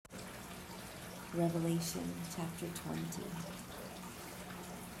Revelation chapter 20.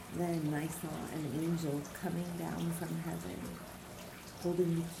 Then I saw an angel coming down from heaven,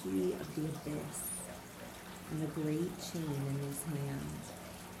 holding the key of the abyss and a great chain in his hand.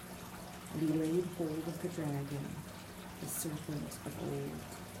 And he laid hold of the dragon, the serpent of old,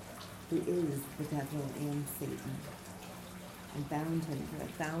 who is the devil and Satan, and bound him for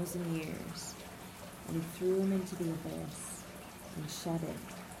 1,000 years. And he threw him into the abyss, and shut it,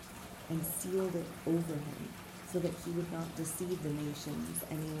 and sealed it over him, so that he would not deceive the nations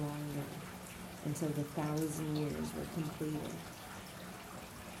any longer, until the 1,000 years were completed.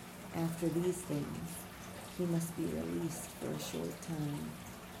 After these things, he must be released for a short time.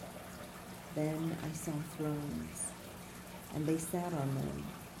 Then I saw thrones, and they sat on them,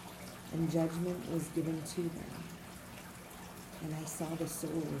 and judgment was given to them. And I saw the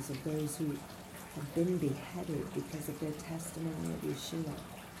souls of those who had been beheaded because of their testimony of Yeshua,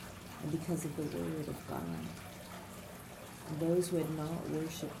 and because of the word of God. And those who had not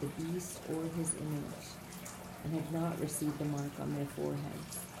worshipped the beast or his image, and had not received the mark on their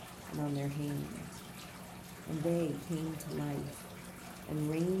foreheads and on their hands. And they came to life,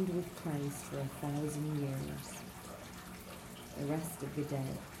 and reigned with Christ for 1,000 years. The rest of the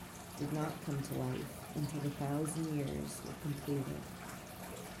dead did not come to life until the 1,000 years were completed.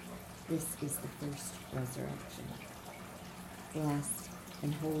 This is the first resurrection. Blessed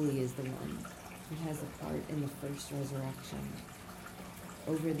and holy is the one who has a part in the first resurrection.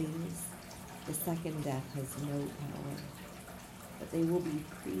 Over these, the second death has no power, but they will be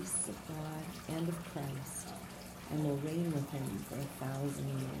priests of God and of Christ, and will reign with him for 1,000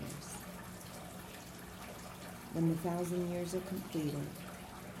 years. When the 1,000 years are completed,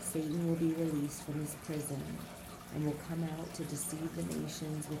 Satan will be released from his prison, and will come out to deceive the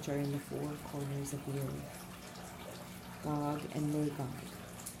nations which are in the four corners of the earth, Gog and Magog,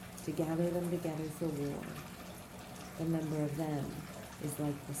 to gather them together for war. The number of them is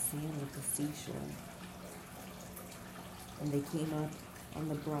like the sand of the seashore. And they came up on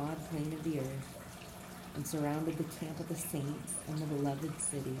the broad plain of the earth, and surrounded the camp of the saints and the beloved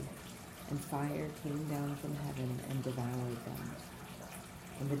city, and fire came down from heaven and devoured them.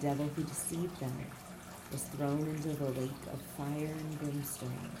 And the devil who deceived them was thrown into the lake of fire and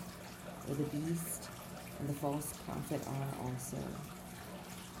brimstone, where the beast and the false prophet are also,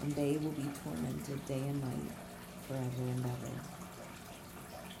 and they will be tormented day and night forever and ever.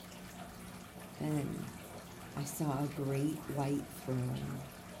 Then I saw a great white throne,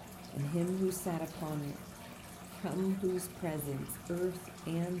 and him who sat upon it, from whose presence earth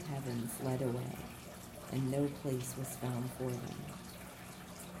and heaven fled away, and no place was found for them.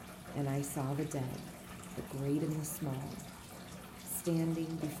 And I saw the dead, the great and the small,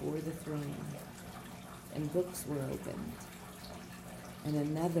 standing before the throne, and books were opened. And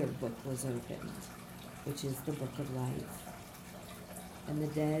another book was opened, which is the book of life. And the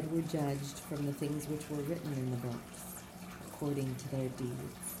dead were judged from the things which were written in the books, according to their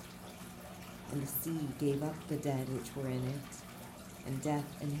deeds. And the sea gave up the dead which were in it, and death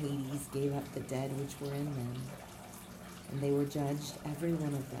and Hades gave up the dead which were in them. And they were judged, every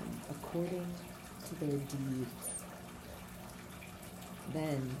one of them, according to their deeds.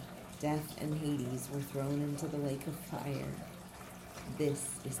 Then death and Hades were thrown into the lake of fire.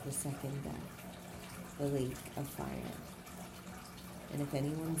 This is the second death, the lake of fire. And if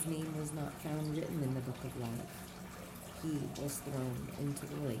anyone's name was not found written in the book of life, he was thrown into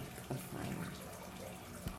the lake of fire.